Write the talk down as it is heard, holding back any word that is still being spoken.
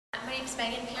My name's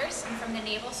Megan Pierce. I'm from the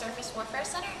Naval Surface Warfare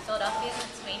Center in Philadelphia,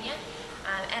 Pennsylvania,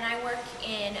 and I work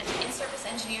in in-service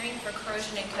engineering for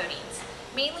corrosion and coatings,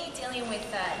 mainly dealing with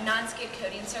non-skid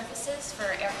coating surfaces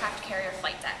for aircraft carrier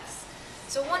flight decks.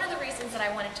 So one of the reasons that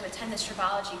I wanted to attend this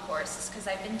tribology course is because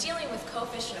I've been dealing with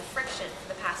coefficient of friction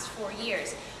for the past 4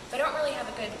 years, but I don't really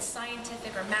have a good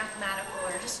scientific or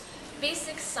mathematical or just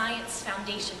basic science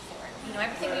foundation for it. You know,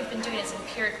 everything we've been doing is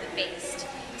empirically based.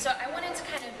 So I wanted to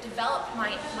kind of develop my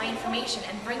information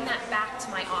and bring that back to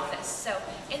my office. So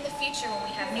in the future, when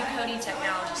we have new coating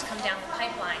technologies come down the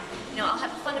pipeline, you know, I'll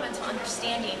have a fundamental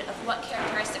understanding of what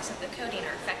characteristics of the coating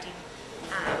are affecting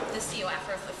the COF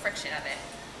or the friction of it.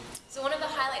 So one of the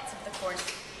highlights of the course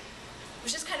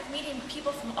was just kind of meeting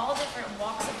people from all different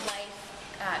walks of life,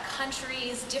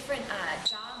 countries, different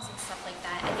jobs and stuff like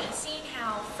that, and seeing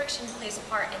how friction plays a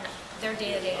part in their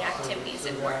day-to-day activities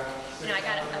at work. You know, I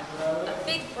got a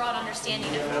big, broad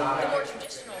understanding of the more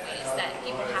traditional ways that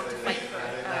people have to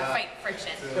fight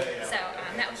friction. So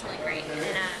that was really great.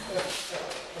 And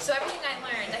so everything I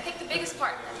learned, I think the biggest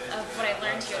part of what I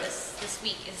learned here this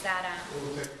week is that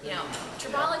you know,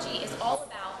 tribology is all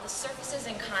about the surfaces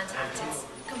and contacts. It's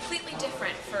completely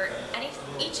different for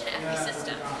each and every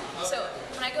system. So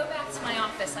when I go back to my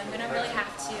office, I'm going to really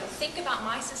have to think about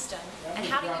my system and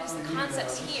how to use the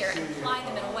concepts here and apply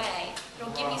them in a way that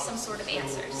will give me some sort of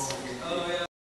answers.